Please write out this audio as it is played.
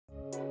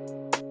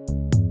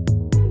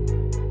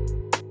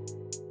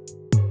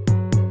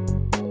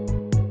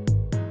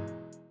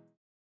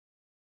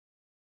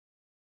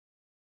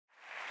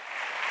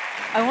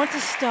I want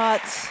to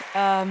start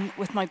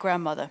with my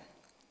grandmother.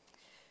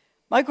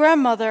 My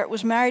grandmother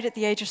was married at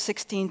the age of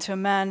 16 to a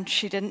man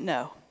she didn't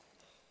know.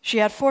 She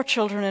had 4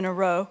 children in a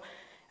row,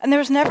 and there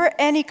was never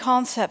any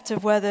concept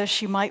of whether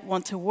she might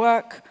want to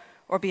work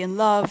or be in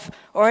love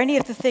or any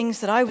of the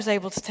things that I was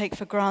able to take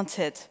for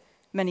granted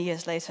many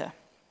years later.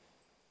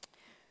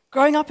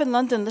 Growing up in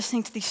London,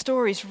 listening to these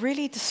stories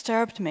really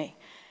disturbed me.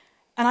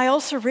 And I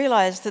also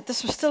realized that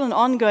this was still an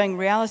ongoing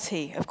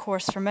reality, of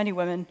course, for many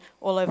women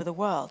all over the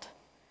world.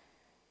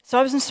 So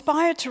I was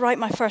inspired to write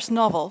my first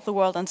novel, The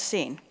World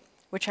Unseen,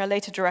 which I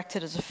later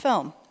directed as a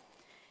film.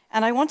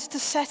 And I wanted to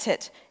set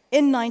it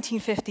in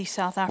 1950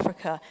 South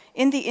Africa,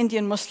 in the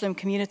Indian Muslim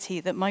community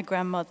that my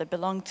grandmother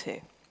belonged to.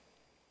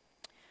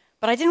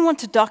 But I didn't want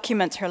to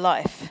document her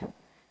life.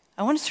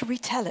 I wanted to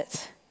retell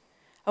it.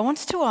 I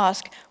wanted to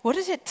ask, what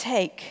does it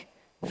take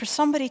for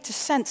somebody to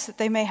sense that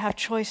they may have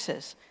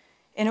choices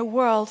in a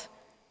world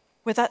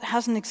where that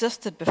hasn't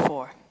existed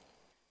before?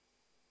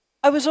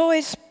 I was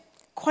always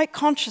quite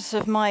conscious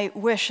of my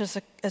wish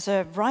as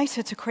a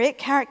writer to create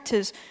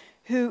characters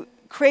who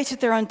created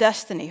their own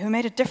destiny, who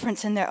made a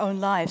difference in their own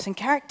lives, and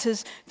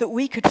characters that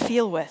we could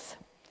feel with.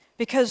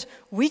 Because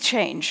we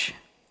change,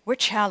 we're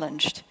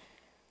challenged,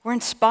 we're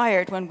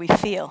inspired when we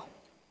feel.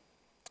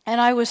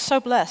 And I was so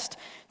blessed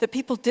that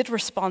people did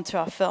respond to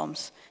our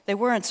films. They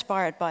were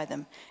inspired by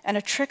them. And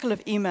a trickle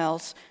of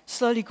emails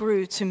slowly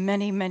grew to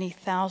many, many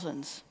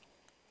thousands.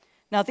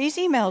 Now, these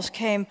emails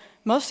came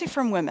mostly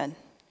from women,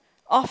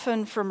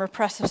 often from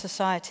repressive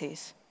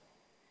societies.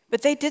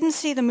 But they didn't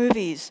see the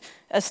movies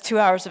as 2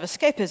 hours of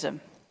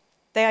escapism.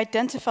 They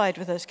identified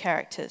with those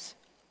characters.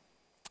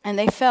 And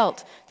they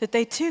felt that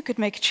they too could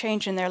make a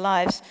change in their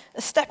lives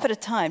a step at a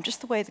time,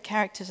 just the way the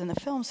characters in the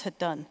films had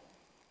done.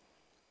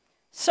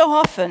 So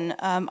often,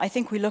 I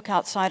think we look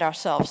outside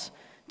ourselves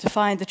to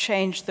find the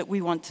change that we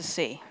want to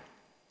see.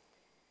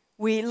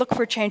 We look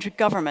for a change of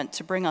government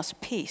to bring us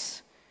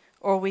peace,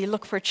 or we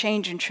look for a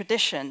change in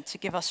tradition to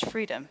give us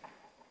freedom.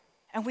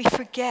 And we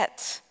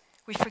forget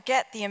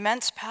the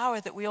immense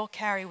power that we all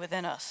carry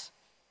within us.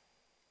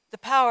 The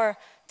power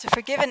to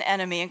forgive an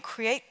enemy and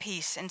create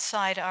peace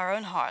inside our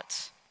own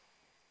hearts.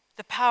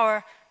 The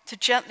power to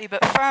gently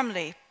but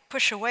firmly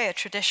push away a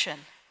tradition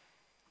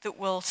that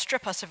will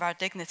strip us of our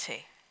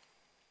dignity.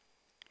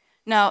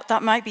 Now,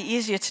 that might be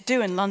easier to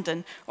do in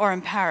London or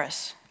in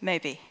Paris,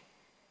 maybe.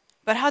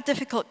 But how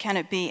difficult can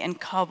it be in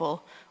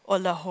Kabul or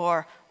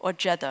Lahore or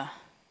Jeddah?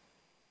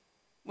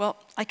 Well,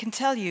 I can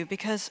tell you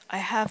because I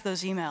have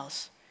those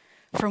emails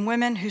from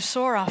women who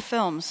saw our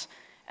films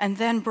and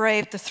then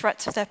braved the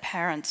threats of their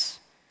parents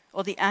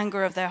or the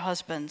anger of their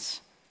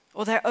husbands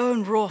or their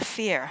own raw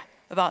fear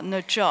about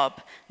no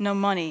job, no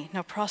money,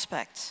 no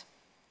prospects,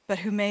 but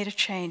who made a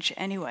change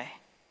anyway.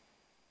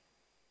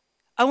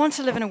 I want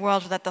to live in a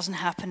world where that doesn't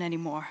happen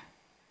anymore.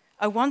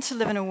 I want to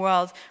live in a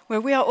world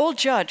where we are all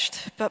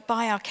judged, but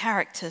by our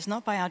characters,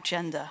 not by our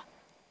gender.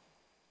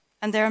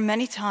 And there are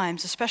many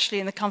times,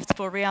 especially in the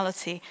comfortable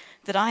reality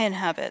that I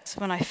inhabit,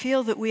 when I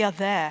feel that we are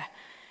there,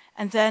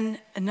 and then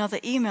another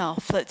email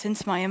floats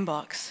into my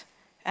inbox,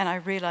 and I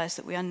realize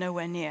that we are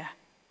nowhere near.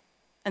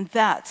 And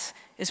that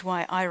is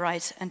why I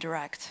write and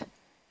direct.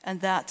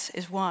 And that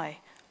is why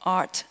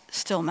art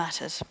still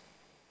matters.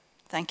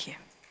 Thank you.